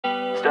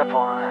Step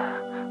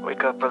 1,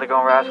 wake up early,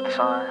 gonna rise with the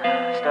sun.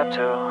 Step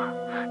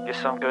 2, get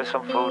some good,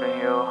 some food in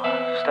you.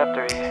 Step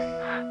 3,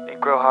 think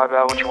real hard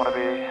about what you wanna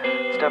be.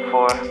 Step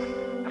 4,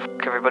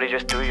 fuck everybody,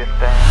 just do your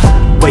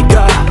thing. Wake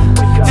up,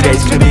 today's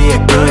gonna be a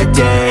good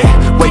day.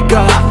 Wake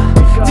up,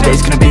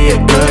 today's gonna be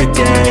a good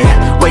day.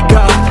 Wake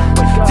up,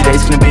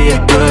 today's gonna be a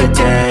good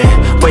day.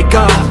 Wake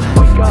up,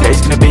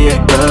 today's gonna be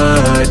a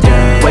good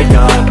day. Wake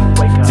up,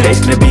 today's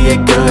gonna be a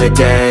good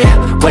day.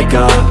 Wake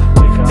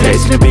up,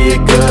 today's gonna be a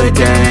good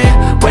day.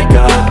 Wake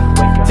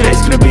up,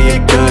 today's gonna be a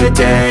good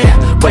day.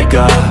 Wake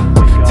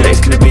up,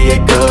 today's gonna be a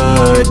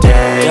good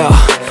day. Yo,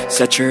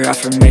 set your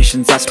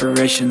affirmations,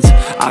 aspirations.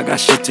 I got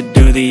shit to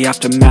do, the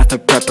aftermath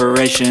of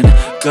preparation.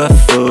 Good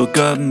food,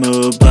 good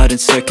mood, blood in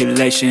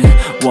circulation.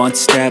 One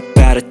step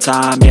at a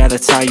time, yeah,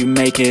 that's how you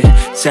make it.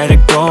 Set a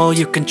goal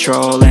you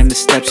control and the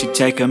steps you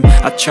take them.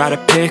 I try to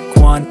pick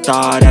one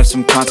thought, have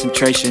some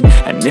concentration.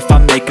 And if I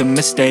make a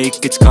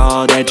mistake, it's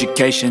called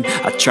education.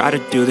 I try to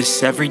do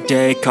this every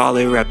day, call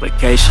it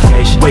replication.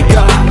 Wake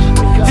up,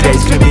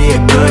 today's gonna be a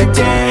good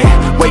day.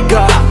 Wake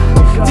up,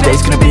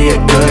 today's gonna be a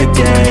good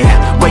day.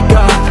 Wake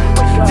up,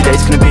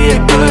 today's gonna be a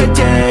good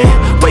day.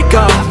 Wake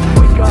up,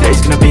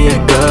 today's gonna be a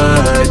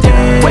good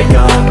day. Wake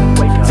up,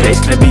 today's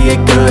gonna be a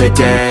good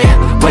day.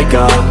 Wake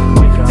up,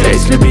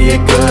 today's gonna be a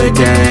good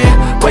day.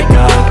 Wake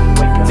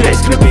up,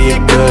 today's gonna be a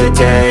good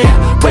day.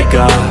 Wake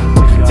up,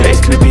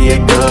 today's gonna be a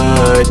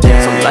good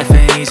day. So life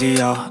ain't easy,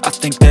 yo, I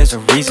think there's a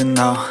reason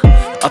though.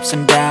 Ups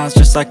and downs,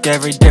 just like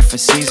every different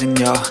season,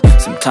 yo.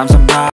 Sometimes I'm high,